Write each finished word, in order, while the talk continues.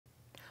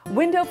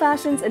Window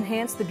fashions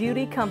enhance the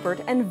beauty, comfort,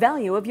 and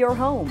value of your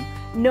home.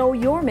 Know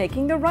you're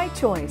making the right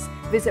choice.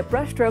 Visit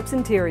Brushstrokes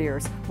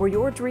Interiors, where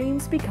your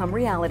dreams become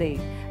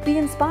reality. Be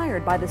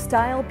inspired by the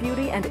style,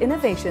 beauty, and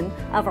innovation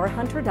of our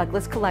Hunter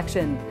Douglas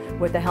collection.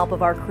 With the help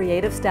of our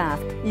creative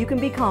staff, you can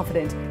be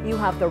confident you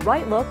have the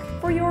right look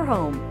for your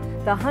home.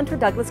 The Hunter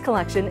Douglas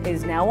collection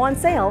is now on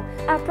sale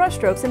at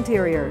Brushstrokes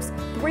Interiors,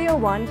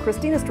 301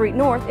 Christina Street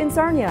North in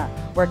Sarnia,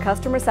 where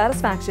customer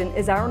satisfaction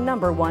is our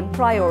 #1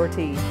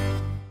 priority.